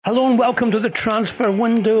Hello and welcome to the Transfer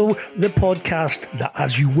Window, the podcast that,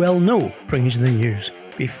 as you well know, brings the news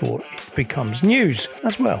before it becomes news,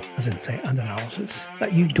 as well as insight and analysis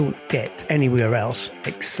that you don't get anywhere else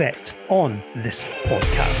except on this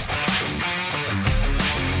podcast.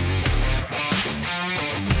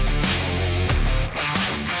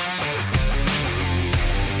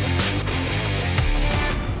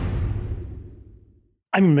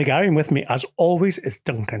 I'm McGarry, and with me, as always, is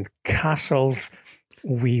Duncan Castles.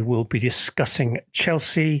 We will be discussing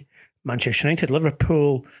Chelsea, Manchester United,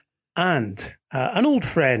 Liverpool, and an old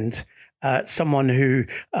friend, someone who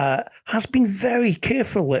has been very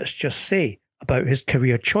careful, let's just say, about his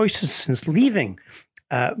career choices since leaving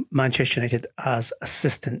Manchester United as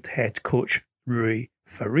assistant head coach Rui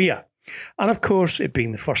Faria. And of course, it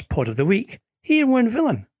being the first pod of the week, Hero and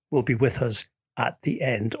Villain will be with us at the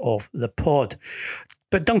end of the pod.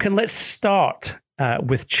 But Duncan, let's start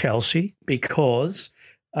with Chelsea, because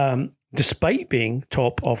despite being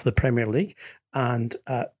top of the Premier League and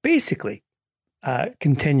basically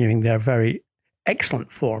continuing their very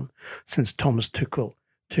excellent form since Thomas Tuchel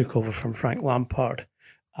took over from Frank Lampard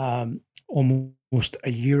almost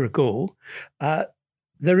a year ago,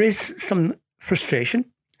 there is some frustration,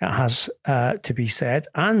 it has to be said,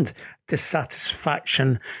 and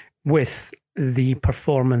dissatisfaction with the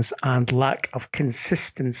performance and lack of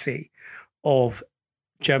consistency of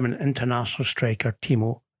German international striker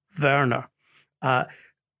Timo Werner.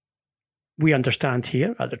 We understand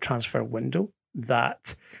here at the transfer window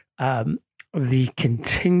that the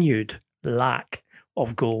continued lack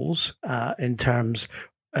of goals in terms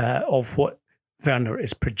of what Werner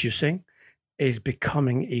is producing is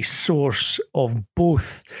becoming a source of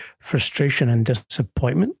both frustration and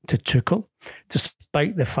disappointment to Tuchel,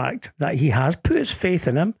 despite the fact that he has put his faith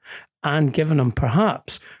in him and given him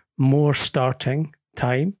perhaps more starting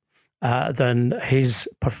time than his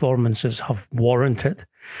performances have warranted.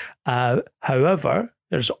 However,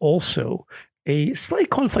 there's also a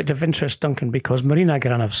slight conflict of interest, Duncan, because Marina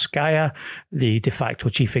Granovskaya, the de facto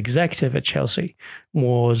chief executive at Chelsea,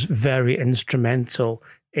 was very instrumental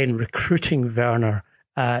in recruiting Werner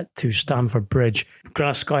to Stamford Bridge.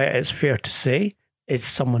 Granovskaya, it's fair to say, is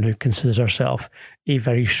someone who considers herself a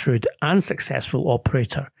very shrewd and successful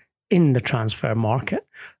operator in the transfer market.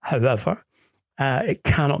 However, it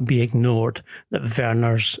cannot be ignored that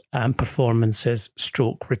Werner's performances,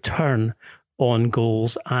 return on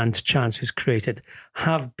goals and chances created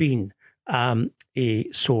have been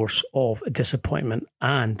a source of disappointment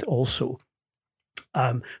and also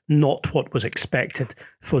not what was expected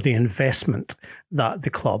for the investment that the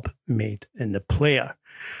club made in the player.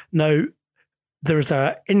 Now, there's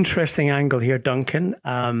an interesting angle here, Duncan,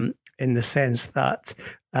 in the sense that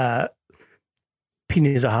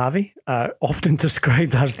Pini Zahavi, often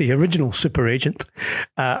described as the original super agent,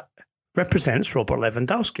 represents Robert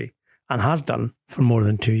Lewandowski and has done for more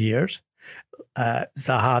than 2 years.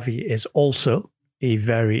 Zahavi is also a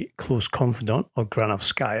very close confidant of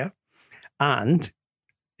Granovskaya, and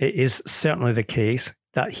it is certainly the case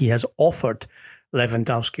that he has offered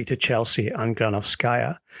Lewandowski to Chelsea and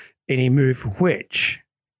Granovskaya in a move which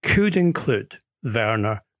could include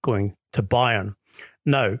Werner going to Bayern.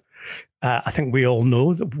 Now, I think we all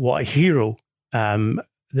know that what a hero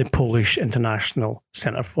the Polish international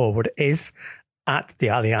centre-forward is at the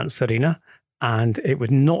Allianz Arena, and it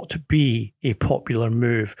would not be a popular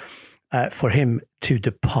move for him to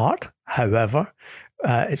depart. However,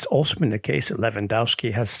 it's also been the case that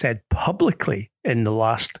Lewandowski has said publicly in the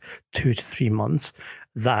last 2 to 3 months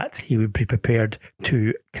that he would be prepared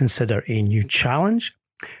to consider a new challenge,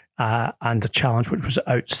 and a challenge which was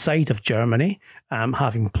outside of Germany,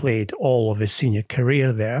 having played all of his senior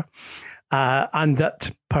career there. And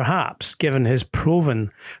that perhaps, given his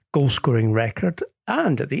proven goal-scoring record,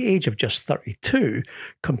 and at the age of just 32,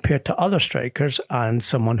 compared to other strikers and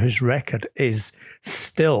someone whose record is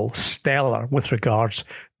still stellar with regards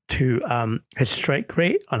to his strike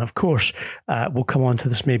rate, and of course, we'll come on to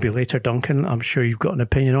this maybe later, Duncan, I'm sure you've got an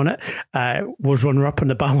opinion on it, was runner-up in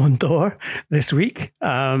the Ballon d'Or this week,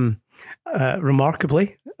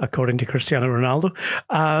 remarkably, according to Cristiano Ronaldo.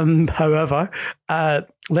 However,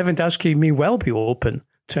 Lewandowski may well be open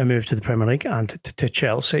to a move to the Premier League and to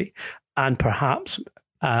Chelsea, and perhaps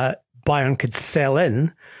Bayern could sell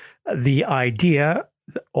in the idea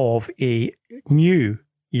of a new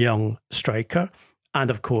young striker and,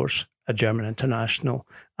 of course, a German international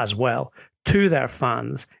as well to their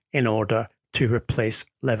fans in order to replace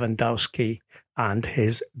Lewandowski and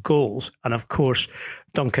his goals. And, of course,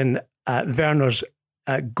 Duncan, Werner's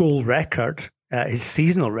goal record, his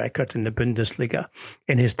seasonal record in the Bundesliga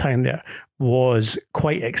in his time there was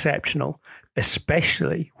quite exceptional,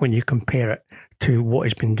 especially when you compare it to what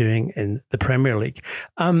he's been doing in the Premier League.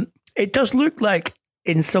 It does look like,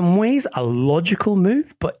 in some ways, a logical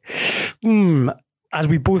move, but as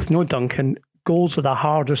we both know, Duncan, goals are the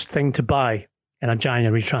hardest thing to buy in a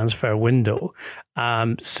January transfer window.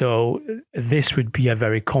 So this would be a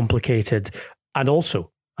very complicated and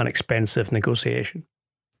also an expensive negotiation.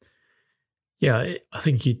 Yeah, I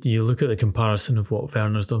think you look at the comparison of what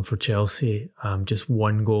Werner's done for Chelsea, just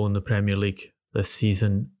 1 goal in the Premier League this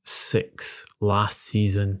season, 6 last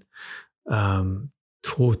season.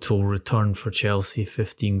 Total return for Chelsea,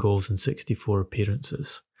 15 goals in 64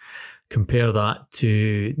 appearances. Compare that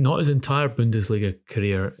to not his entire Bundesliga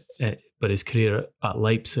career, but his career at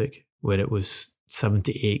Leipzig, where it was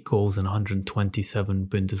 78 goals in 127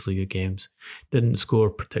 Bundesliga games. Didn't score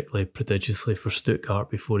particularly prodigiously for Stuttgart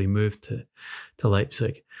before he moved to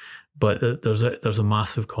Leipzig. But there's a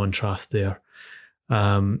massive contrast there.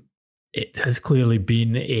 It has clearly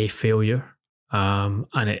been a failure,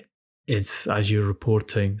 and it is, as you're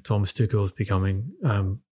reporting, Thomas Tuchel is becoming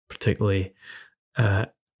particularly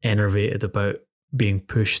enervated about being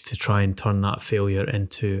pushed to try and turn that failure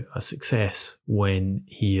into a success when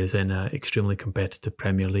he is in an extremely competitive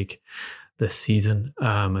Premier League this season.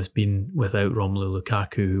 Has been without Romelu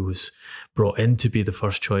Lukaku, who was brought in to be the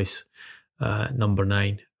first choice number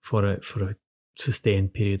 9 for a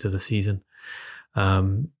sustained period of the season.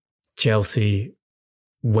 Chelsea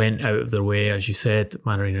went out of their way, as you said,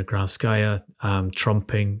 Marina Granovskaya,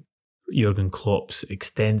 trumping Jurgen Klopp's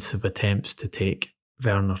extensive attempts to take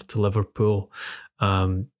Werner to Liverpool,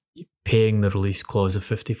 paying the release clause of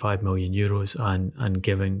 55 million euros and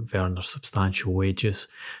giving Werner substantial wages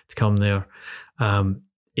to come there.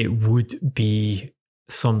 It would be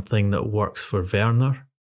something that works for Werner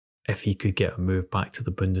if he could get a move back to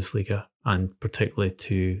the Bundesliga, and particularly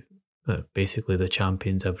to basically the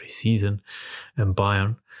champions every season in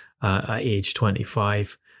Bayern at age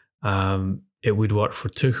 25. It would work for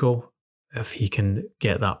Tuchel if he can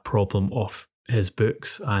get that problem off his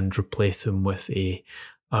books and replace him with a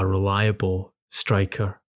reliable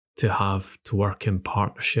striker to have to work in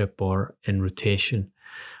partnership or in rotation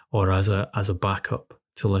or as a backup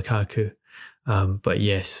to Lukaku. But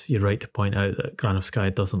yes, you're right to point out that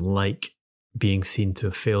Granovskaya doesn't like being seen to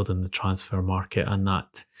have failed in the transfer market, and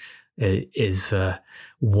that is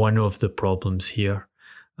one of the problems here.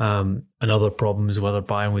 Another problem is whether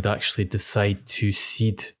Bayern would actually decide to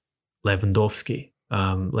cede Lewandowski.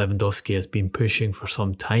 Lewandowski has been pushing for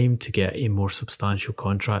some time to get a more substantial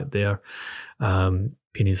contract there. Pini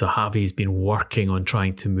Zahavi has been working on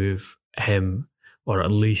trying to move him, or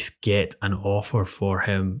at least get an offer for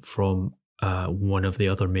him from one of the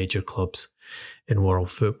other major clubs in world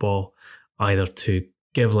football, either to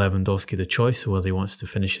give Lewandowski the choice of whether he wants to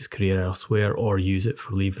finish his career elsewhere or use it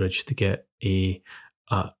for leverage to get a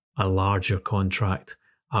larger contract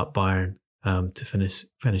at Bayern to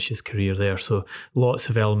finish his career there. So lots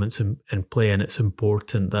of elements in play, and it's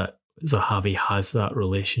important that Zahavi has that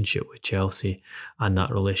relationship with Chelsea and that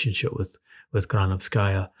relationship with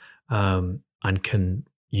Granovskaya, and can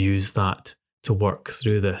use that to work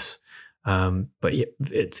through this. But yeah,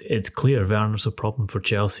 it's clear Werner's a problem for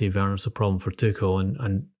Chelsea, Werner's a problem for Tuchel,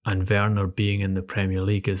 and Werner being in the Premier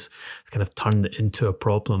League is kind of turned it into a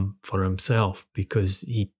problem for himself, because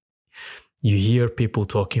you hear people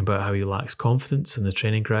talking about how he lacks confidence in the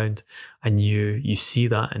training ground, and you see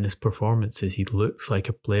that in his performances. He looks like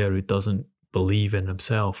a player who doesn't believe in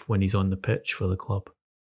himself when he's on the pitch for the club.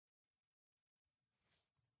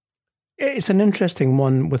 It's an interesting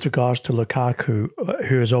one with regards to Lukaku,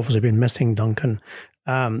 who has obviously been missing, Duncan,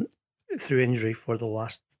 through injury for the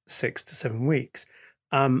last 6 to 7 weeks.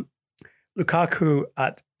 Lukaku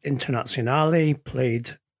at Internazionale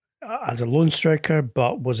played as a lone striker,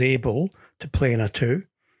 but was able to play in a 2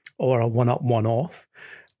 or a 1-up, 1-off.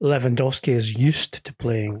 Lewandowski is used to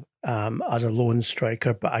playing as a lone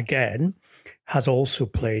striker, but again, has also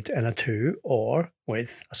played in a 2 or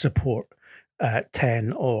with a support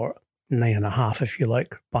 10 or 9.5, if you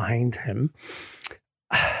like, behind him.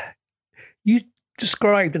 You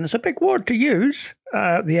described, and it's a big word to use,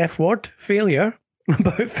 the F word, failure,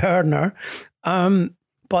 about Werner.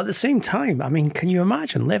 But at the same time, I mean, can you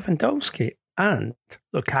imagine Lewandowski and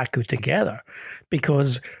Lukaku together?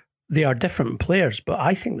 Because they are different players, but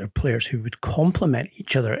I think they're players who would complement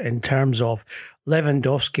each other in terms of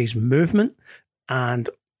Lewandowski's movement. And,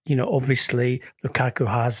 you know, obviously Lukaku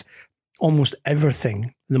has almost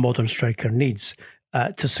everything the modern striker needs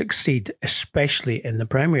to succeed, especially in the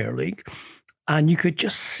Premier League. And you could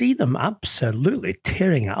just see them absolutely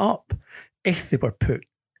tearing it up if they were put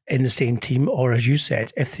in the same team, or as you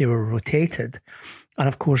said, if they were rotated. and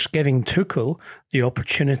of course giving Tuchel the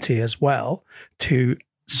opportunity as well to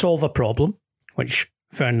solve a problem, which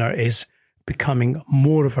Werner is becoming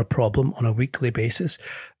more of a problem on a weekly basis.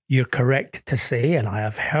 You're correct to say, and I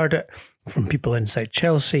have heard it from people inside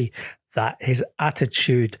Chelsea, that his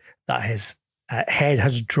attitude, that his head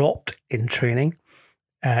has dropped in training.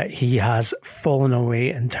 He has fallen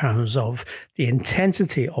away in terms of the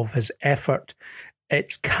intensity of his effort.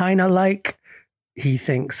 It's kind of like he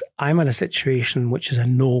thinks, I'm in a situation which is a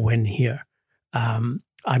no-win here. I'm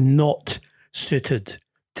not suited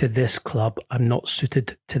to this club. I'm not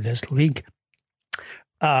suited to this league.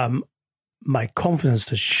 My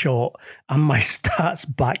confidence is shot and my stats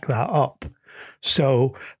back that up.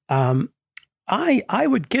 So I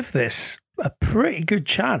would give this a pretty good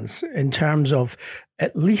chance in terms of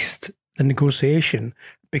at least the negotiation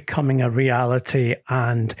becoming a reality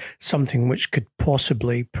and something which could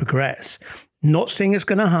possibly progress. Not saying it's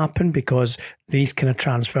going to happen because these kind of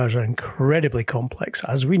transfers are incredibly complex,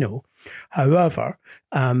 as we know. However,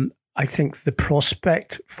 I think the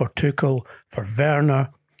prospect for Tuchel, for Werner,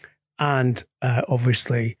 and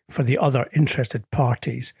obviously for the other interested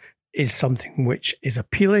parties is something which is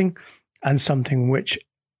appealing and something which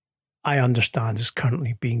I understand is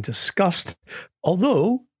currently being discussed.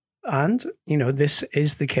 Although, and this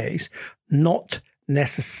is the case, not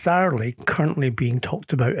necessarily currently being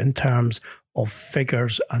talked about in terms of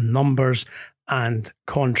figures and numbers and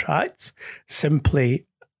contracts, simply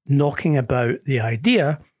knocking about the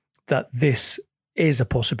idea that this is a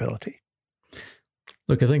possibility.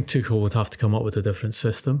 Look, I think Tuchel would have to come up with a different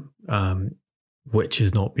system, which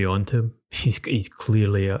is not beyond him. He's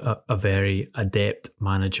clearly a very adept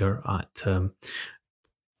manager at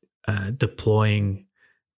deploying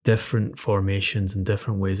different formations and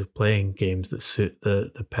different ways of playing games that suit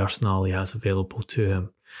the personnel he has available to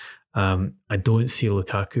him. I don't see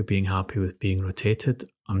Lukaku being happy with being rotated.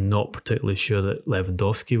 I'm not particularly sure that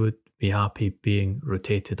Lewandowski would be happy being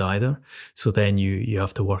rotated either. So then you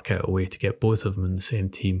have to work out a way to get both of them in the same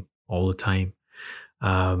team all the time,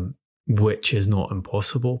 which is not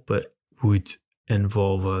impossible, but would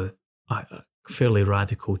involve a fairly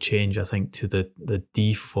radical change, I think, to the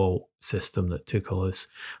default system that Tuchel has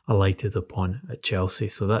alighted upon at Chelsea.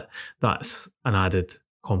 So that's an added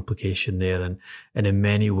complication there. And in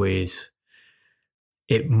many ways,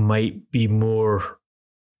 it might be a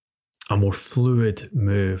more fluid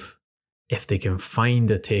move if they can find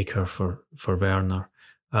a taker for Werner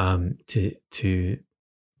to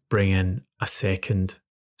bring in a second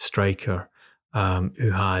striker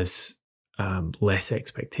who has less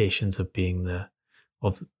expectations of being the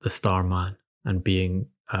star man and being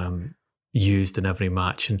used in every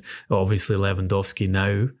match. And obviously Lewandowski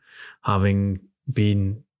now, having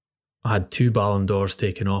had 2 Ballon d'Ors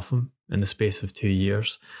taken off him in the space of 2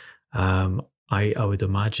 years, I would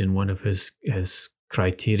imagine one of his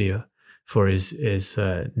criteria for his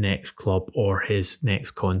next club or his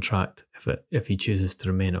next contract, if he chooses to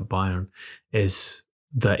remain at Bayern, is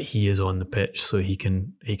that he is on the pitch so he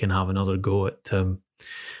can have another go at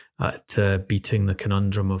beating the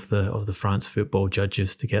conundrum of the France football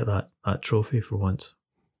judges to get that trophy for once.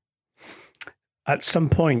 At some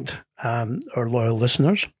point, our loyal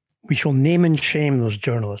listeners, we shall name and shame those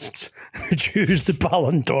journalists who choose the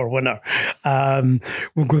Ballon d'Or winner.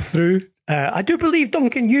 We'll go through. I do believe,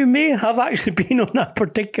 Duncan, you may have actually been on that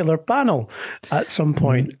particular panel at some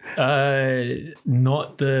point.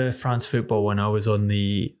 Not the France football one. I was on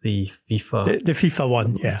the FIFA. The FIFA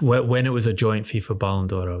one, yeah. When it was a joint FIFA Ballon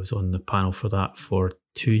d'Or, I was on the panel for that for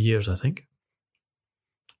 2 years, I think.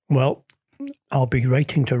 Well, I'll be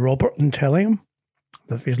writing to Robert and telling him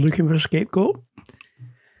that if he's looking for a scapegoat,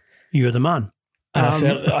 you're the man.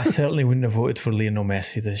 I certainly wouldn't have voted for Lionel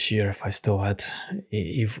Messi this year if I still had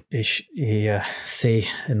a say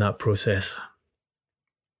in that process.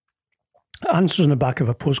 Answers on the back of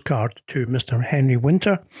a postcard to Mr. Henry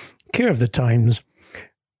Winter, care of the Times,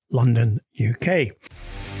 London, UK.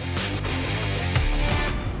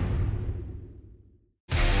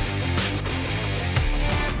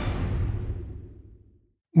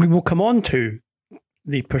 We will come on to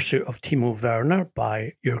the pursuit of Timo Werner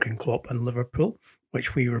by Jurgen Klopp and Liverpool,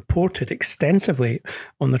 which we reported extensively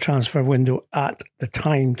on the transfer window at the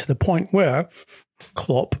time, to the point where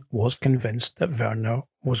Klopp was convinced that Werner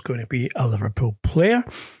was going to be a Liverpool player.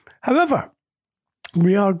 However,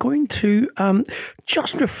 we are going to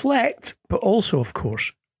just reflect, but also, of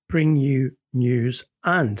course, bring you news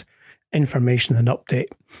and information and update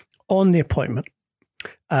on the appointment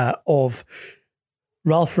of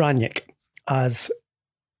Ralf Rangnick as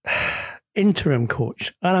interim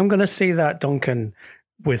coach. And I'm going to say that, Duncan,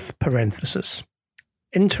 with parenthesis.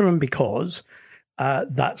 Interim because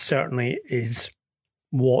That certainly is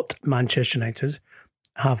what Manchester United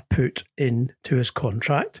have put into his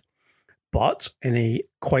contract. But in a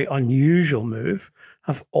quite unusual move,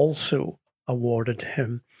 have also awarded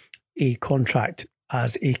him a contract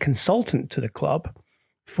as a consultant to the club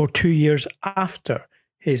for 2 years after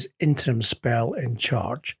his interim spell in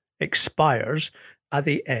charge expires at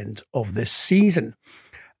the end of this season.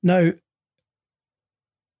 Now,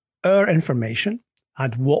 our information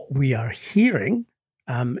and what we are hearing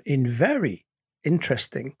in very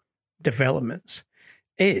interesting developments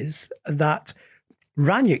is that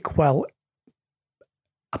Rangnick, while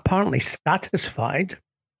apparently satisfied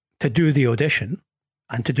to do the audition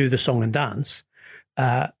and to do the song and dance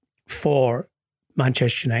for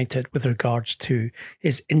Manchester United with regards to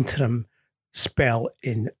his interim spell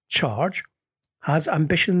in charge, has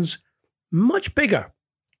ambitions much bigger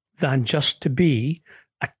than just to be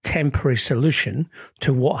a temporary solution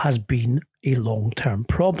to what has been a long-term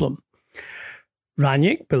problem.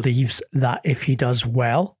 Rangnick believes that if he does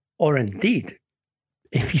well, or indeed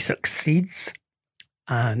if he succeeds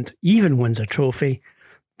and even wins a trophy,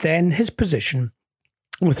 then his position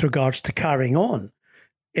with regards to carrying on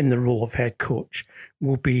in the role of head coach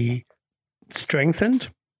will be strengthened,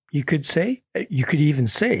 you could say. You could even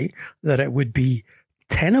say that it would be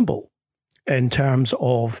tenable in terms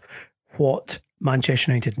of what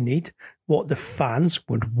Manchester United need, what the fans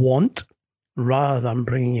would want, rather than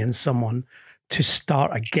bringing in someone to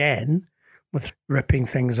start again with ripping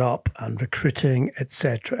things up and recruiting,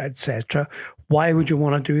 etc., etc. Why would you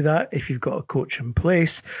want to do that if you've got a coach in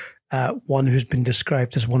place, one who's been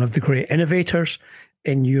described as one of the great innovators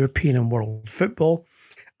in European and world football,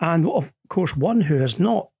 and of course one who has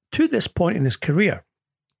not, to this point in his career,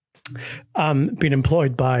 been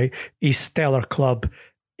employed by a stellar club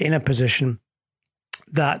in a position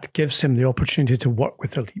that gives him the opportunity to work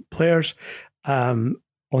with elite players on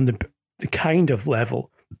the kind of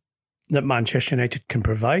level that Manchester United can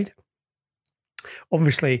provide.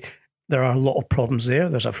 Obviously, there are a lot of problems there.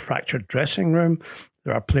 There's a fractured dressing room.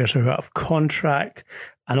 There are players who are out of contract.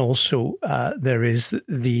 And also there is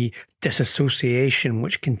the disassociation,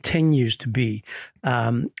 which continues to be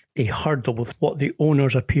a hurdle with what the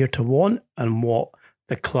owners appear to want and what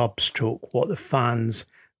the club stroke, what the fans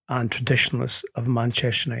and traditionalists of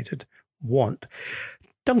Manchester United want.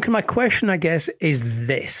 Duncan, my question, I guess, is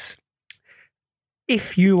this.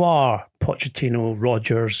 If you are Pochettino,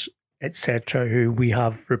 Rodgers, etc., who we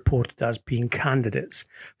have reported as being candidates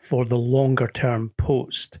for the longer-term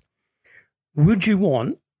post, would you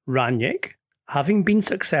want Rangnick, having been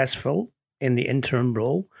successful in the interim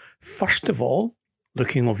role, first of all,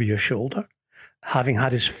 looking over your shoulder, having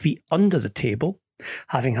had his feet under the table,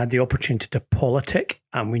 having had the opportunity to politic,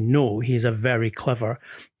 and we know he's a very clever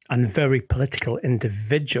and very political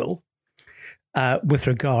individual with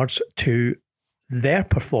regards to their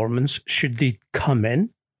performance should they come in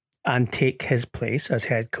and take his place as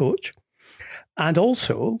head coach. And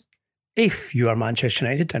also, if you are Manchester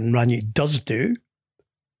United and Rangnick does do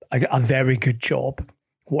a very good job,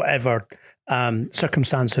 whatever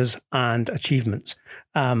circumstances and achievements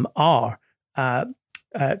are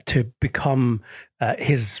to become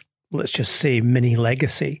his, let's just say, mini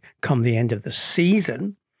legacy come the end of the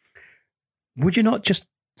season, would you not just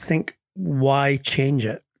think, why change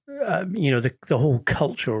it? The whole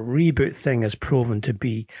cultural reboot thing has proven to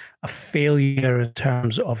be a failure in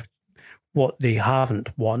terms of what they haven't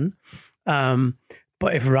won.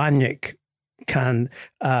 But if Rangnick can,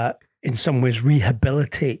 in some ways,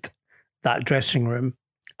 rehabilitate that dressing room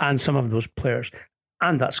and some of those players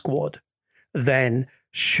and that squad, then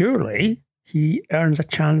surely he earns a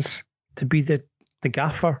chance to be the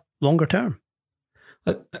gaffer longer term.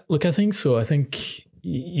 Look, I think so. I think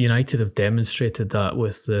United have demonstrated that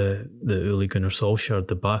with the Ole Gunnar Solskjaer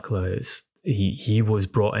debacle. He was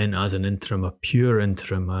brought in as an interim, a pure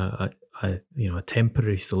interim, a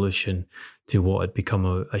temporary solution to what had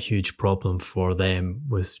become a huge problem for them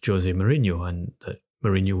with Jose Mourinho, and that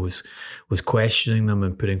Mourinho was questioning them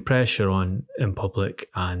and putting pressure on in public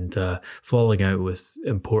and falling out with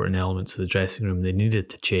important elements of the dressing room. They needed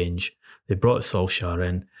to change. They brought Solskjaer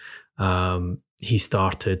in. He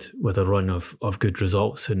started with a run of good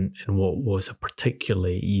results in what was a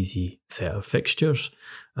particularly easy set of fixtures.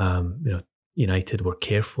 United were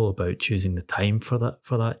careful about choosing the time for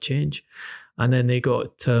that change, and then they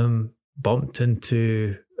got bumped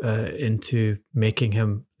into making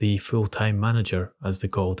him the full-time manager, as they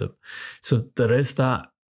called him. So there is that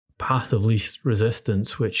path of least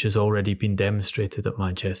resistance, which has already been demonstrated at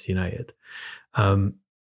Manchester United.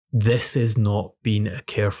 This has not been a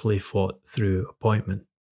carefully thought through appointment.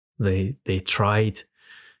 They tried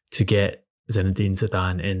to get Zinedine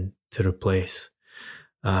Zidane in to replace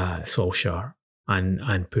Solskjaer,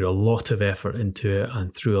 and put a lot of effort into it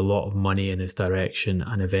and threw a lot of money in his direction,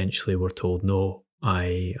 and eventually were told no.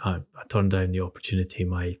 I turned down the opportunity.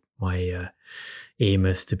 My aim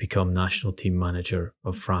is to become national team manager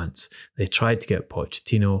of France. They tried to get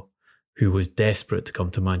Pochettino, who was desperate to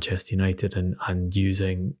come to Manchester United and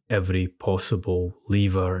using every possible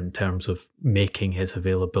lever in terms of making his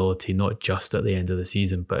availability, not just at the end of the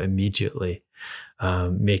season, but immediately,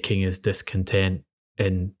 making his discontent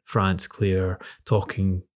in France clear,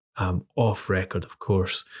 talking off record, of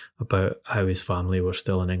course, about how his family were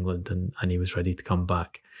still in England and he was ready to come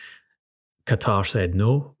back. Qatar said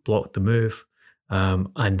no, blocked the move,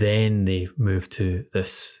 and then they moved to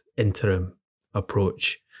this interim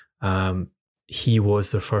approach. He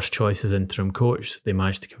was their first choice as interim coach. They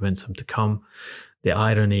managed to convince him to come. The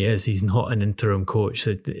irony is he's not an interim coach.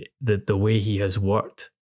 The way he has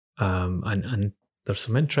worked, and there's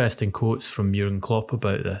some interesting quotes from Jurgen Klopp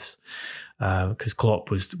about this, because Klopp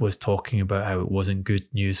was talking about how it wasn't good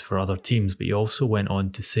news for other teams, but he also went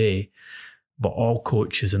on to say, but all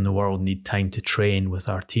coaches in the world need time to train with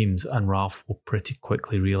our teams, and Ralph will pretty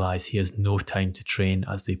quickly realise he has no time to train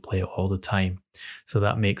as they play all the time. So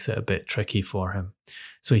that makes it a bit tricky for him.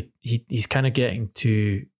 So he's kind of getting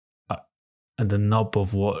to the nub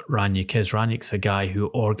of what Rangnick is. Rangnick's a guy who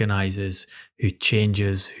organises, who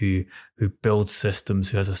changes, who builds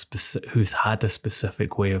systems, who's had a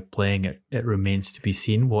specific way of playing. It remains to be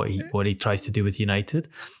seen what he tries to do with United.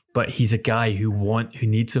 But he's a guy who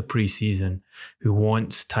needs a pre-season, who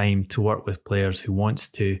wants time to work with players, who wants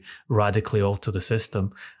to radically alter the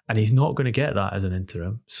system. And he's not going to get that as an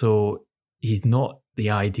interim. So he's not the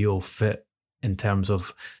ideal fit in terms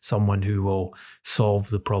of someone who will solve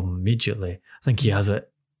the problem immediately. I think he has a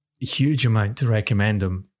huge amount to recommend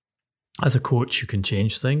him as a coach who can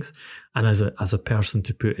change things, and as a person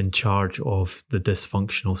to put in charge of the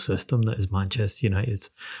dysfunctional system that is Manchester United's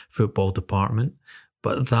football department.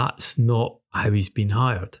 But that's not how he's been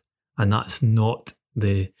hired. And that's not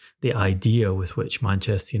the idea with which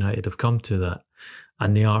Manchester United have come to that.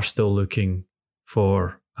 And they are still looking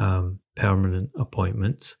for permanent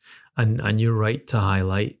appointments. And you're right to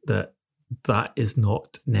highlight that is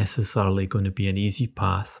not necessarily going to be an easy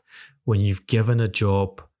path when you've given a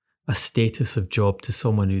status of job to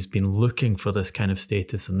someone who's been looking for this kind of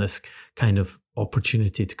status and this kind of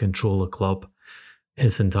opportunity to control a club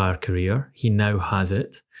his entire career. He now has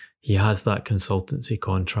it. He has that consultancy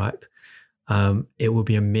contract. It will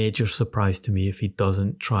be a major surprise to me if he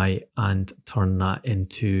doesn't try and turn that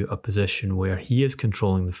into a position where he is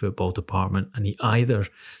controlling the football department, and he either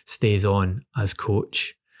stays on as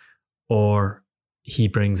coach or he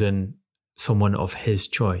brings in someone of his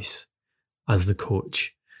choice as the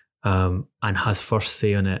coach, and has first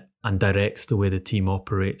say on it and directs the way the team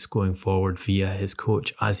operates going forward via his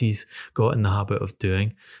coach, as he's got in the habit of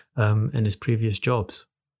doing in his previous jobs.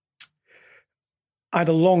 I had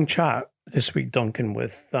a long chat this week, Duncan,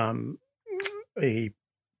 with a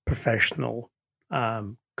professional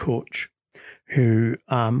coach who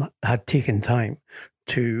had taken time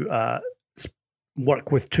to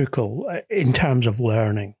work with Tuchel in terms of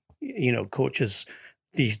learning. You know, coaches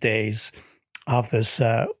these days have this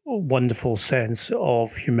wonderful sense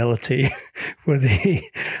of humility where they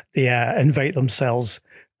invite themselves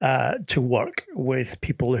to work with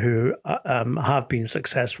people who have been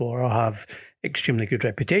successful or have extremely good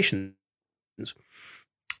reputations.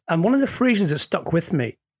 And one of the phrases that stuck with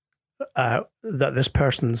me that this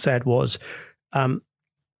person said was that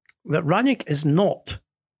Rangnick is not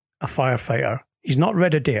a firefighter. He's not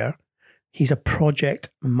Red Adair. He's a project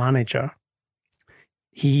manager.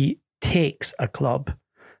 He takes a club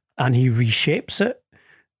and he reshapes it,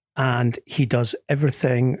 and he does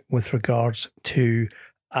everything with regards to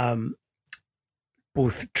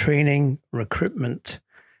both training, recruitment,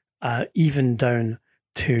 even down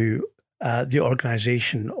to the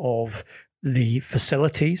organisation of the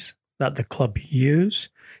facilities that the club use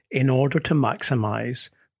in order to maximise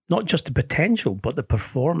not just the potential but the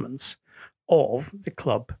performance of the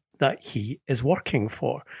club that he is working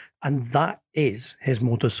for. And that is his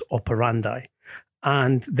modus operandi.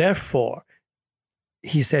 And therefore,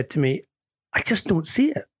 he said to me, I just don't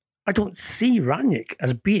see it. I don't see Rangnick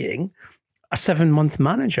as being a 7-month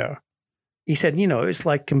manager. He said, you know, it's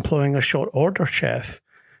like employing a short order chef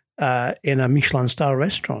in a Michelin star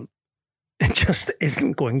restaurant. It just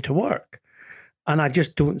isn't going to work. And I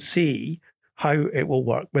just don't see how it will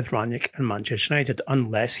work with Rangnick and Manchester United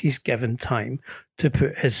unless he's given time to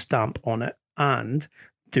put his stamp on it and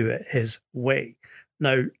do it his way.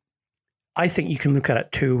 Now, I think you can look at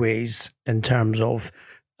it two ways in terms of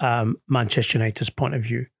Manchester United's point of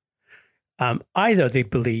view. Either they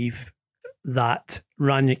believe that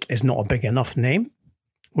Rangnick is not a big enough name,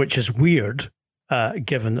 which is weird,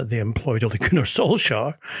 given that they employed Ole Gunnar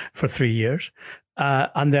Solskjaer for 3 years,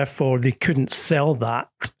 and therefore they couldn't sell that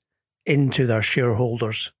into their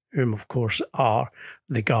shareholders, whom of course are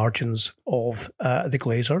the guardians of the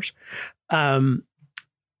Glazers,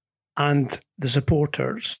 and the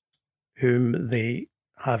supporters, whom they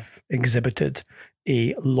have exhibited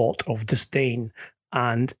a lot of disdain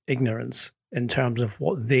and ignorance in terms of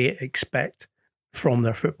what they expect from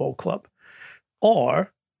their football club.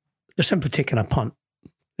 Or they're simply taking a punt.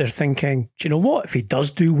 They're thinking, do you know what? If he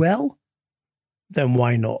does do well, then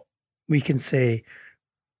why not? We can say,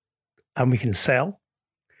 and we can sell.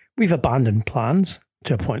 We've abandoned plans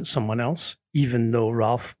to appoint someone else, even though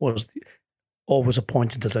Ralph was always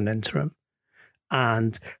appointed as an interim.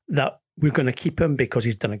 And that we're going to keep him because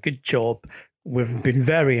he's done a good job. We've been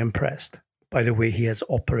very impressed by the way he has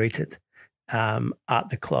operated at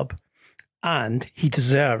the club. And he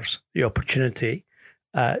deserves the opportunity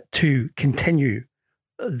to continue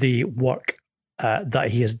the work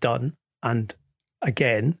that he has done. And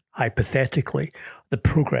again, hypothetically, the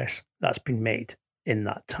progress that's been made in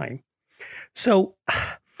that time. So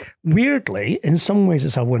weirdly, in some ways,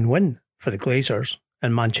 it's a win-win for the Glazers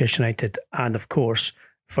and Manchester United, and of course,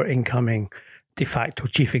 for incoming de facto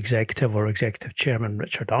chief executive or executive chairman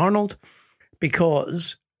Richard Arnold,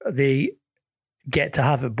 because they get to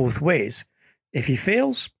have it both ways. If he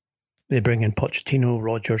fails, they bring in Pochettino,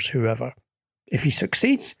 Rodgers, whoever. If he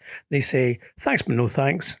succeeds, they say, thanks but no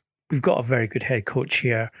thanks. We've got a very good head coach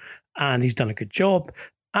here and he's done a good job,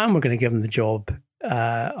 and we're going to give him the job,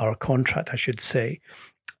 or a contract, I should say,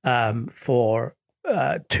 for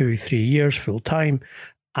 2-3 years full time,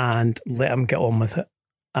 and let him get on with it.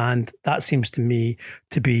 And that seems to me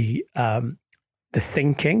to be the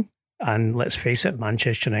thinking. And let's face it,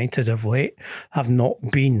 Manchester United of late have not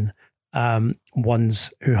been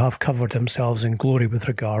ones who have covered themselves in glory with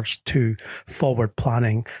regards to forward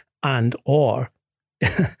planning and or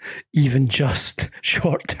even just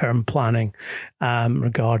short-term planning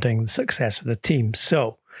regarding the success of the team.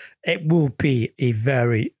 So it will be a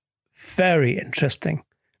very, very interesting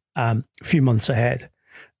few months ahead.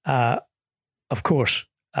 Of course,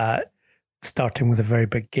 starting with a very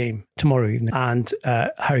big game tomorrow evening, and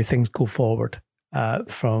how things go forward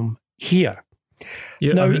from here.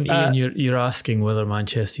 Now, I mean, Ian, you're asking whether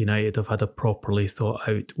Manchester United have had a properly thought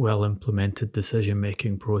out, well implemented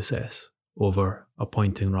decision-making process over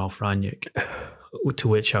appointing Ralph Rangnick. To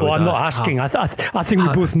which I would I'm ask, not asking. I think we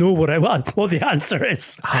both know what the answer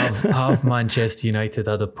is. Have Manchester United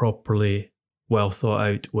had a properly well thought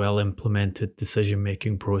out, well implemented decision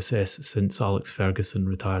making process since Alex Ferguson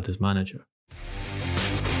retired as manager?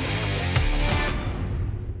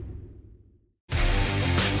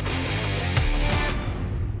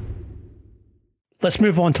 Let's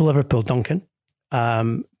move on to Liverpool, Duncan.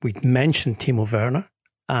 We mentioned Timo Werner,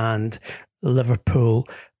 and Liverpool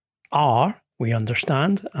are, we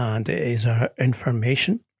understand, and it is our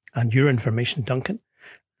information and your information, Duncan,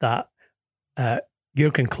 that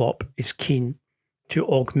Jurgen Klopp is keen to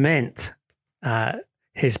augment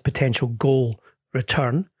his potential goal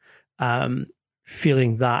return,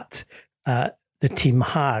 feeling that the team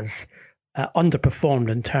has underperformed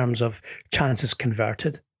in terms of chances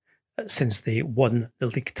converted since they won the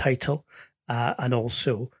league title, and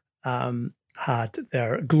also had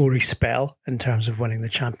their glory spell in terms of winning the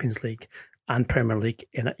Champions League and Premier League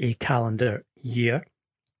in a calendar year.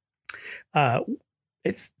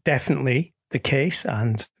 It's definitely the case,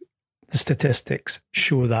 and the statistics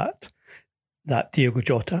show that Diogo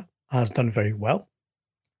Jota has done very well,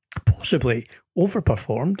 possibly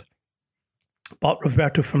overperformed, but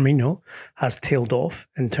Roberto Firmino has tailed off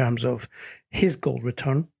in terms of his goal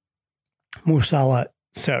return. Mo Salah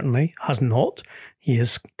certainly has not. He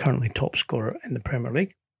is currently top scorer in the Premier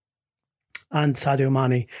League. And Sadio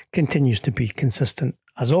Mane continues to be consistent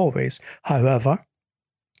as always. However,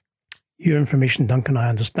 your information, Duncan, I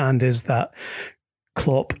understand, is that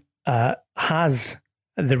Klopp has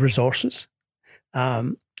the resources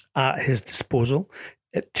at his disposal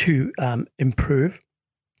to improve,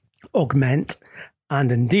 augment,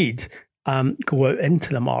 and indeed go out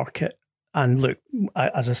into the market. And look,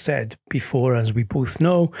 as I said before, as we both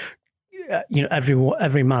know,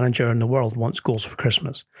 every manager in the world wants goals for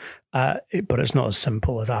Christmas, but it's not as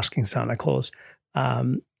simple as asking Santa Claus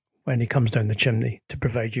when he comes down the chimney to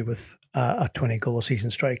provide you with a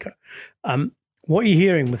 20-goal-a-season striker. What are you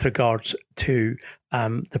hearing with regards to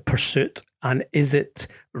the pursuit, and is it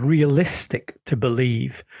realistic to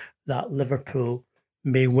believe that Liverpool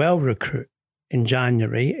may well recruit in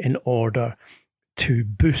January in order to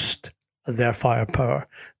boost their firepower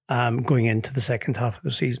going into the second half of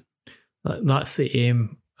the season. That's the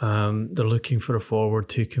aim. They're looking for a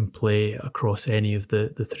forward who can play across any of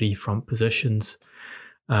the three front positions.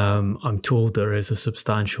 I'm told there is a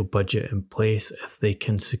substantial budget in place if they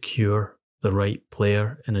can secure the right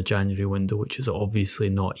player in a January window, which is obviously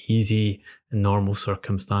not easy in normal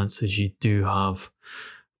circumstances. You do have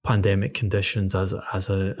pandemic conditions as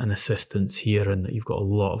an assistance here, and that you've got a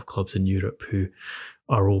lot of clubs in Europe who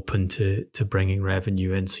are open to bringing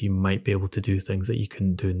revenue in, so you might be able to do things that you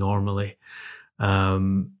couldn't do normally.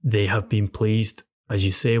 They have been pleased, as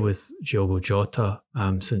you say, with Diogo Jota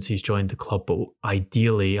since he's joined the club, but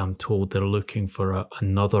ideally I'm told they're looking for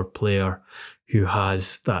another player who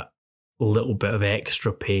has that little bit of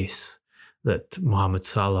extra pace that Mohamed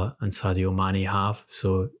Salah and Sadio Mane have.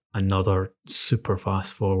 So another super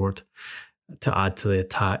fast forward to add to the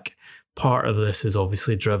attack. Part of this is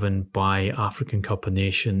obviously driven by African Cup of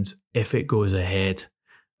Nations. If it goes ahead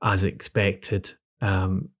as expected,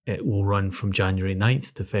 it will run from January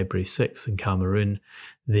 9th to February 6th in Cameroon.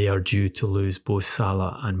 They are due to lose both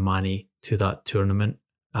Salah and Mane to that tournament.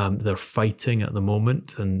 They're fighting at the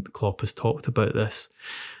moment, and Klopp has talked about this,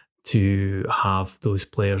 to have those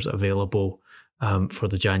players available for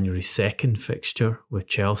the January 2nd fixture with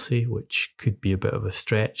Chelsea, which could be a bit of a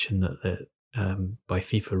stretch in that by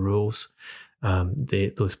FIFA rules,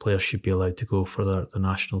 those players should be allowed to go for the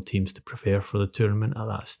national teams to prepare for the tournament at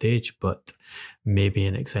that stage, but maybe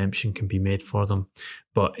an exemption can be made for them.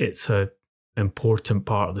 But it's an important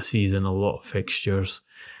part of the season, a lot of fixtures.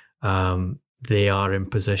 They are in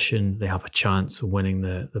position, they have a chance of winning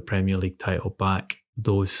the Premier League title back.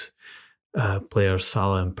 Those players,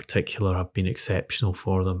 Salah in particular, have been exceptional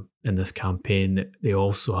for them in this campaign. They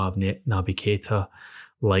also have Naby Keita,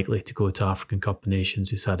 likely to go to African Cup of Nations,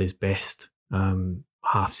 who's had his best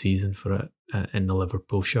half season for it in the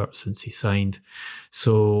Liverpool shirt since he signed.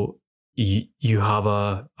 So you have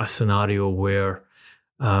a scenario where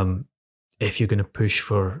if you're going to push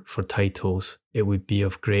for titles, it would be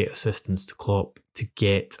of great assistance to Klopp to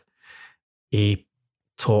get a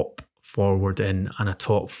top forward in, and a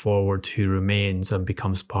top forward who remains and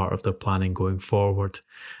becomes part of their planning going forward.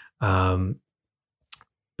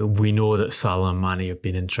 We know that Salah and Mane have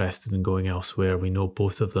been interested in going elsewhere. We know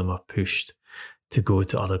both of them are pushed to go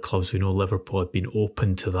to other clubs. We know Liverpool had been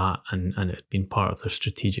open to that, and it had been part of their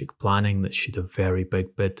strategic planning that should a very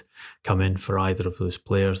big bid come in for either of those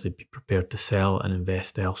players, they'd be prepared to sell and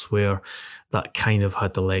invest elsewhere. That kind of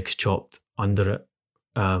had the legs chopped under it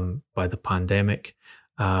by the pandemic.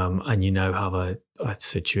 And you now have a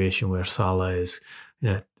situation where Salah is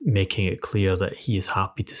making it clear that he is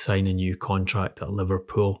happy to sign a new contract at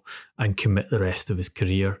Liverpool and commit the rest of his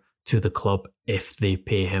career to the club if they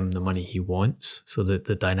pay him the money he wants. So that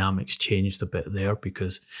the dynamics changed a bit there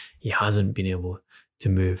because he hasn't been able to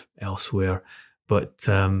move elsewhere. But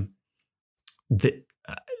they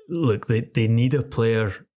need a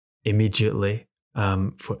player immediately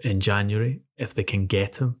in January if they can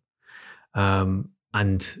get him.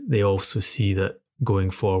 And they also see that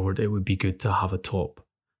going forward, it would be good to have a top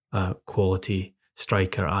quality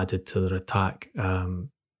striker added to their attack.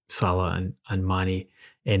 Salah and Mane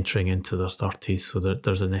entering into their 30s, so that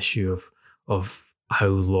there's an issue of how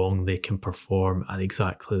long they can perform at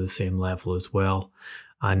exactly the same level as well.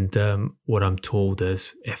 And what I'm told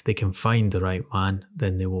is if they can find the right man,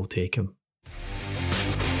 then they will take him.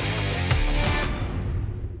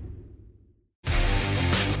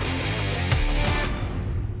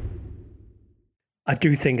 I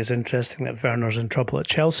do think it's interesting that Werner's in trouble at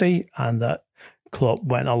Chelsea and that Klopp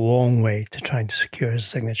went a long way to trying to secure his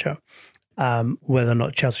signature. Whether or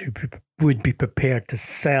not Chelsea would be prepared to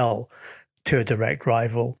sell to a direct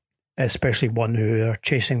rival, especially one who are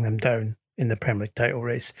chasing them down in the Premier League title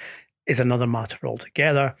race, is another matter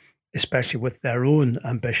altogether, especially with their own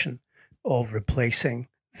ambition of replacing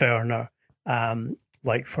Werner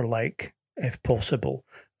like for like, if possible,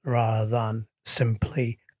 rather than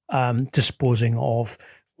simply disposing of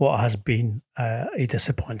what has been a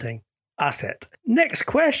disappointing asset. Next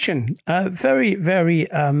question. Very, very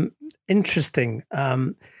interesting.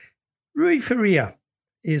 Rui Faria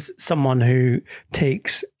is someone who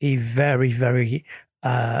takes a very, very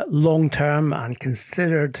long-term and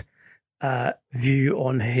considered view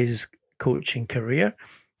on his coaching career.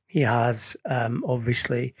 He has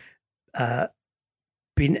obviously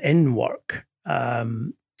been in work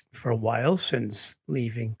for a while since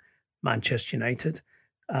leaving Manchester United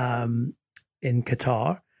in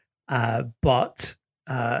Qatar, but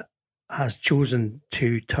has chosen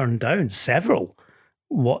to turn down several,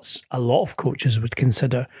 what a lot of coaches would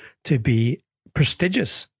consider to be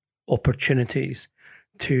prestigious opportunities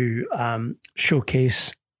to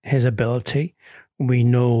showcase his ability. We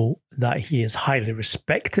know that he is highly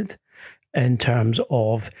respected in terms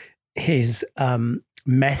of his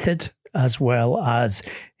method, as well as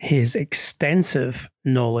his extensive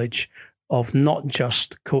knowledge of not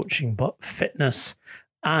just coaching, but fitness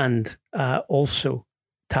and also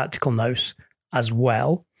tactical nous as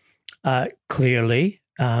well. Clearly,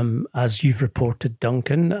 as you've reported,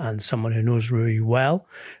 Duncan, and someone who knows Rui well,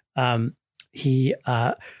 he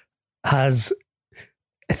has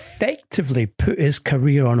effectively put his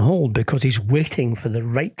career on hold because he's waiting for the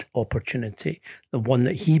right opportunity, the one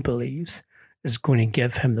that he believes is going to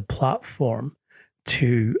give him the platform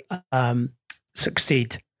to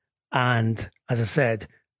succeed and, as I said,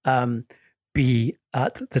 be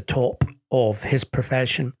at the top of his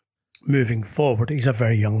profession moving forward. He's a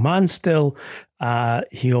very young man still.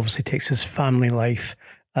 He obviously takes his family life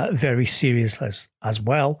very seriously as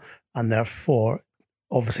well, and therefore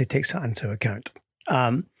obviously takes that into account.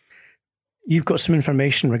 You've got some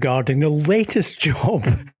information regarding the latest job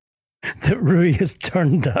that Rui has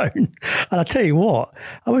turned down. And I'll tell you what,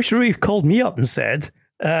 I wish Rui called me up and said,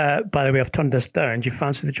 by the way, I've turned this down. Do you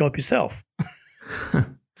fancy the job yourself?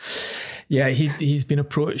 Yeah, he's been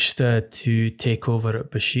approached to take over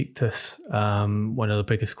at Besiktas, one of the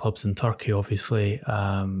biggest clubs in Turkey, obviously.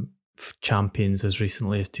 Champions as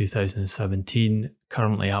recently as 2017.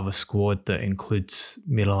 Currently have a squad that includes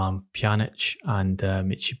Miralem Pjanic and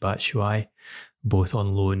Michy Batshuayi, both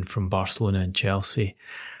on loan from Barcelona and Chelsea.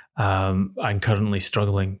 And currently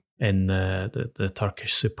struggling in the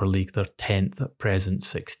Turkish Super League. They're 10th at present,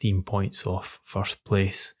 16 points off first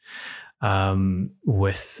place,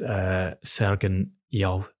 with Sergen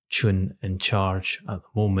Yalçın in charge at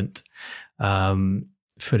the moment.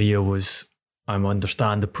 Faria was, I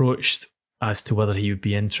understand, approached as to whether he would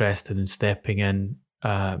be interested in stepping in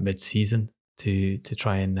mid-season to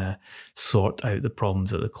try and sort out the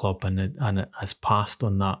problems at the club, and has passed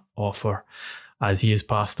on that offer, as he has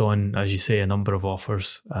passed on, as you say, a number of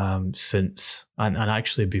offers since, and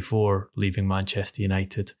actually before leaving Manchester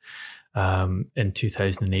United in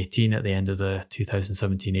 2018, at the end of the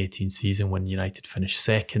 2017-18 season, when United finished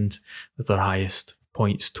second with their highest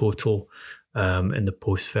points total in the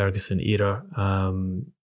post-Ferguson era.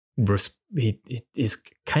 He is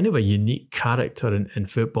kind of a unique character in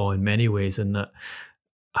football in many ways, in that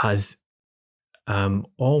has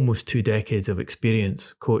almost 2 decades of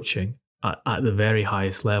experience coaching at the very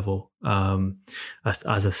highest level, as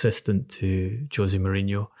assistant to Jose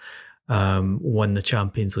Mourinho. Won the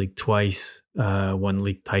Champions League twice, won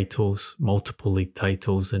league titles, multiple league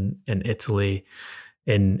titles in Italy,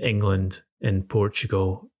 in England, in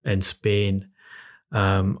Portugal, in Spain.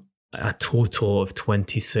 A total of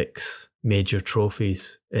 26 major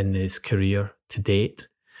trophies in his career to date.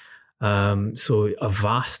 So a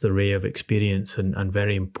vast array of experience, and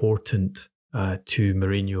very important to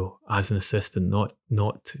Mourinho as an assistant. Not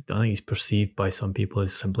I think he's perceived by some people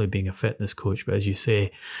as simply being a fitness coach, but as you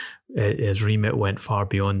say, his remit went far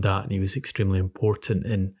beyond that, and he was extremely important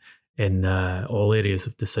in all areas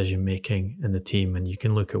of decision making in the team. And you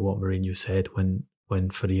can look at what Mourinho said when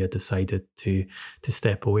Faria decided to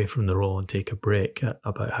step away from the role and take a break,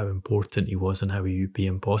 about how important he was and how he would be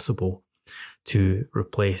impossible to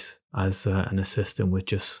replace as an assistant with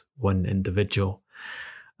just one individual.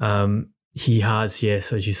 He has,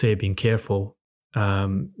 yes, as you say, been careful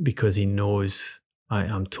because he knows,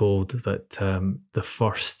 I'm told, that the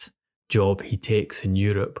first job he takes in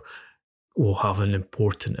Europe will have an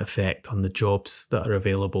important effect on the jobs that are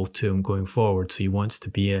available to him going forward. So he wants to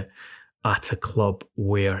be at a club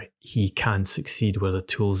where he can succeed, where the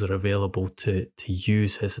tools are available to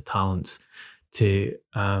use his talents to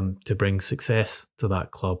bring success to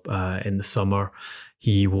that club. In the summer,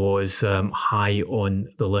 he was high on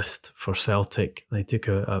the list for Celtic. They took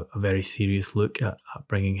a very serious look at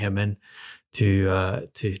bringing him in to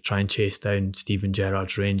try and chase down Steven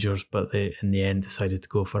Gerrard's Rangers, but they in the end decided to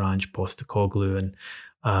go for Ange Postecoglou,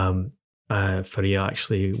 and Faria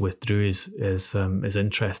actually withdrew his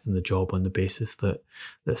interest in the job on the basis that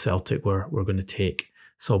Celtic were going to take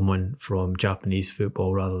someone from Japanese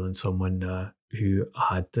football rather than someone who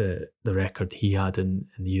had the record he had in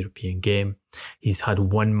the European game. He's had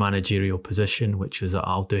one managerial position, which was at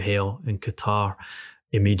Al Duhail in Qatar.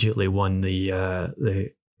 Immediately won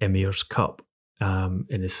the Emirs Cup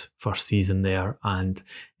in his first season there, and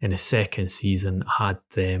in his second season had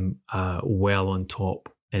them well on top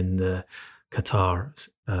in the Qatar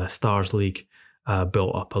Stars League.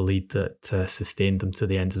 Built up a lead that sustained them to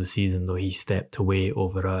the end of the season, though he stepped away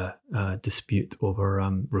over a dispute over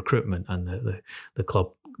recruitment, and the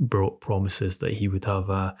club broke promises that he would have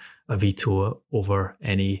a veto over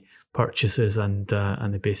any purchases, and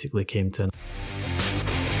they basically came to an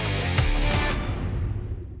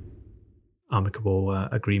amicable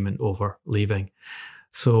agreement over leaving.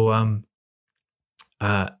 So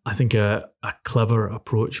I think a clever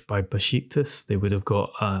approach by Besiktas. They would have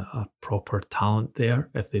got a proper talent there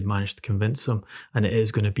if they'd managed to convince him. And it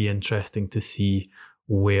is going to be interesting to see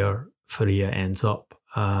where Faria ends up.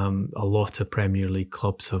 A lot of Premier League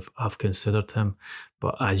clubs have considered him,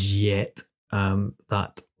 but as yet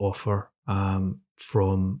that offer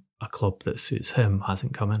from a club that suits him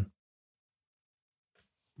hasn't come in.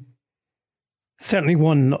 Certainly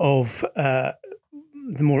one of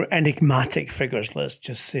the more enigmatic figures, let's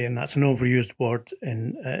just say, and that's an overused word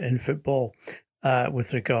in football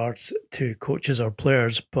with regards to coaches or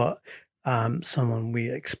players, but someone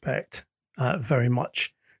we expect very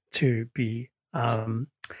much to be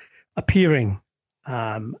appearing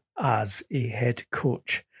as a head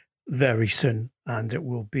coach very soon, and it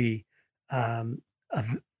will be a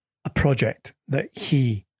project that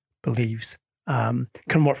he believes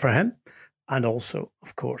can work for him, and also,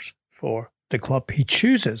 of course, for the club he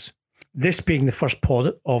chooses. This being the first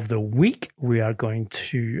pod of the week, we are going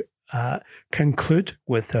to conclude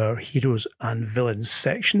with our heroes and villains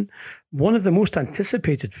section. One of the most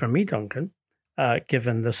anticipated for me, Duncan,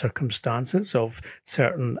 given the circumstances of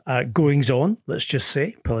certain goings-on, let's just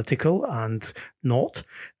say, political and not,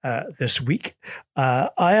 this week. I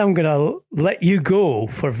am going to let you go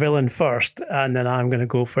for villain first, and then I'm going to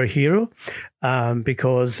go for hero,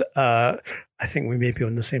 because I think we may be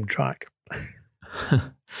on the same track.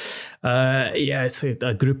 Yeah, it's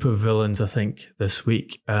a group of villains, I think, this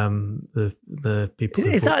week. The people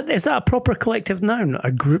is that a proper collective noun?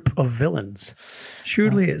 A group of villains?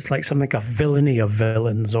 Surely it's like something like a villainy of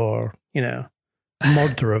villains, or a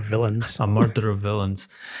murder of villains. A murder of villains.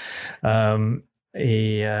 What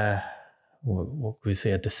could we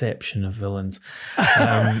say? A deception of villains.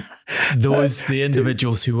 The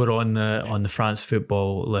individuals who were on the France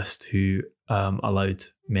football list who allowed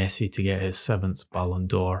Messi to get his 7th Ballon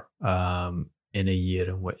d'Or in a year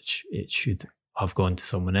in which it should have gone to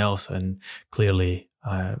someone else. And clearly,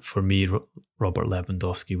 for me, Robert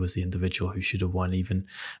Lewandowski was the individual who should have won. Even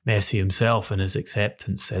Messi himself, in his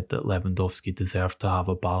acceptance, said that Lewandowski deserved to have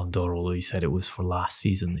a Ballon d'Or, although he said it was for last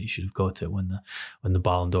season that he should have got it when the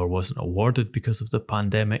Ballon d'Or wasn't awarded because of the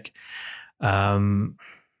pandemic.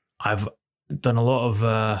 I've done a lot of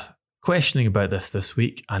questioning about this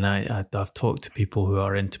week, and I've talked to people who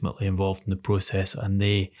are intimately involved in the process, and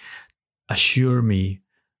they assure me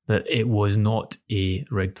that it was not a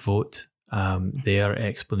rigged vote. Their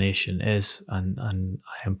explanation is, and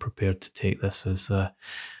I am prepared to take this as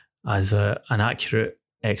an accurate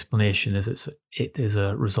explanation, is it is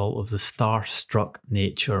a result of the star-struck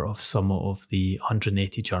nature of some of the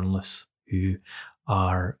 180 journalists who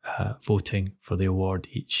are voting for the award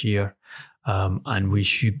each year. And we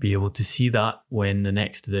should be able to see that when the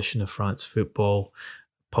next edition of France Football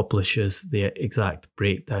publishes the exact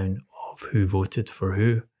breakdown of who voted for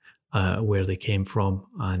who, where they came from,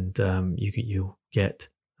 and you'll get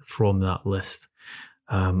from that list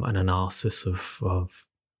an analysis of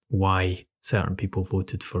why certain people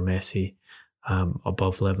voted for Messi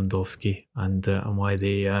above Lewandowski, and why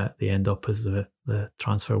they end up as the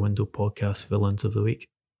Transfer Window podcast villains of the week.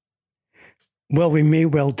 Well, we may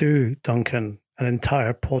well do, Duncan, an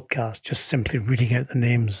entire podcast just simply reading out the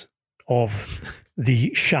names of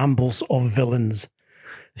the shambles of villains.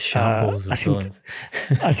 Shambles of villains.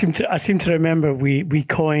 I seem to remember we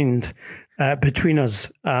coined between us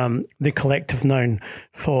the collective noun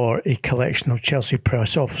for a collection of Chelsea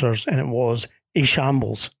press officers, and it was a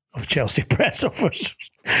shambles of Chelsea press officers.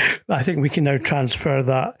 I think we can now transfer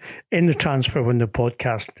that in the Transfer Window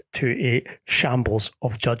podcast to a shambles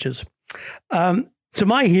of judges. So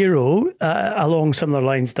my hero, along similar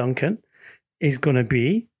lines, Duncan, is going to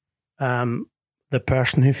be the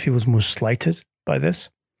person who feels most slighted by this.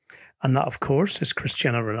 And that, of course, is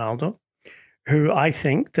Cristiano Ronaldo, who I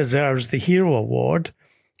think deserves the Hero Award,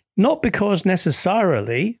 not because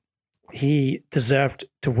necessarily he deserved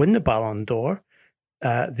to win the Ballon d'Or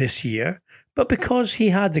this year, but because he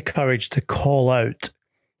had the courage to call out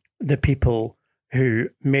the people who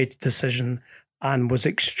made the decision and was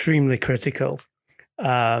extremely critical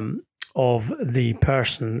of the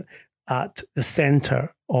person at the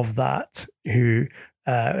centre of that, who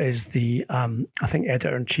is the, I think,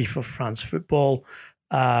 editor-in-chief of France Football,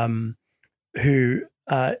 who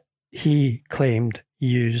he claimed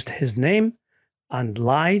used his name and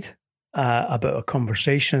lied about a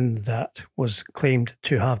conversation that was claimed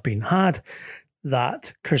to have been had,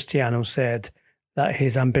 that Cristiano said that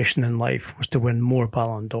his ambition in life was to win more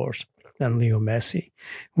Ballon d'Ors than Leo Messi,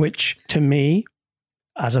 which to me,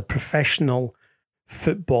 as a professional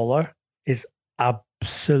footballer, is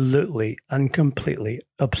absolutely and completely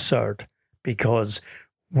absurd, because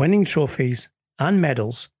winning trophies and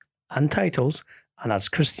medals and titles, and as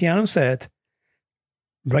Cristiano said,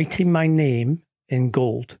 writing my name in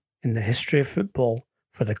gold in the history of football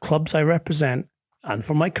for the clubs I represent and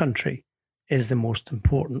for my country is the most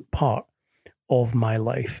important part of my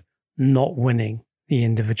life, not winning the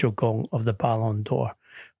individual gong of the Ballon d'Or.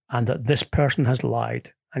 And that this person has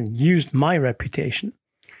lied and used my reputation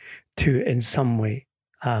to in some way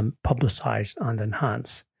publicise and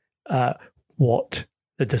enhance what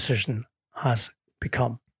the decision has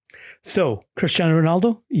become. So, Cristiano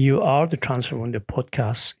Ronaldo, you are the Transfer Window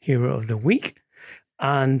Podcast Hero of the Week,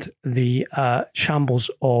 and the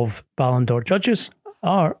shambles of Ballon d'Or judges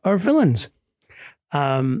are our villains.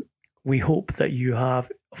 We hope that you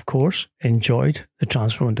have, of course, enjoyed the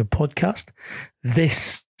Transfer Window Podcast.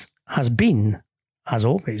 This has been, as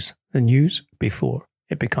always, the news before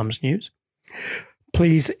it becomes news.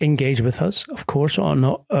 Please engage with us, of course, on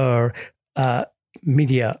our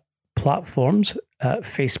media platforms,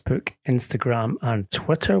 Facebook, Instagram, and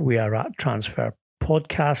Twitter. We are at Transfer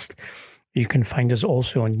Podcast. You can find us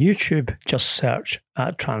also on YouTube. Just search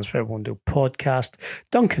at Transfer Window Podcast.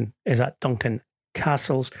 Duncan is at Duncan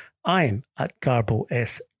Castles. I'm at Garbo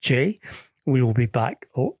SJ. We will be back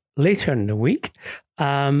later in the week.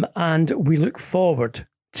 And we look forward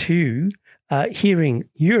to hearing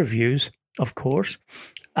your views, of course.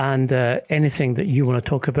 And anything that you want to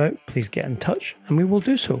talk about, please get in touch and we will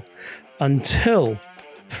do so. Until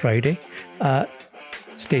Friday,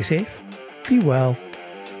 stay safe, be well,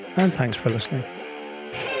 and thanks for listening.